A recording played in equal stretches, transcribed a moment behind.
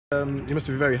You must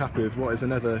be very happy with what is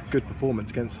another good performance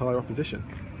against higher opposition.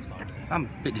 I'm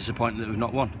a bit disappointed that we've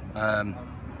not won.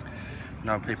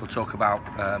 People talk about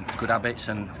good habits,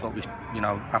 and I thought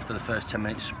after the first 10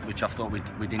 minutes, which I thought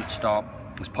we didn't start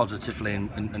as positively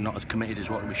and not as committed as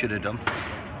what we should have done,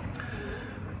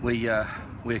 we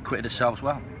acquitted ourselves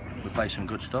well. We played some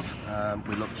good stuff.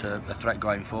 We looked a threat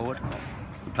going forward.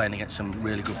 We're playing against some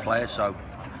really good players, so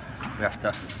we have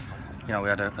to. We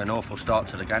had an awful start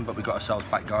to the game, but we got ourselves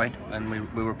back going, and we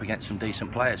were up against some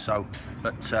decent players. So,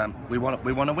 but we want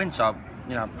to win. So,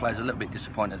 players are a little bit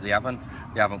disappointed they haven't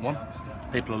won.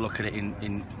 People will look at it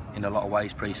in a lot of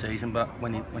ways pre-season, but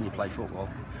when you play football,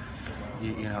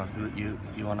 you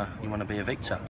want to be a victor.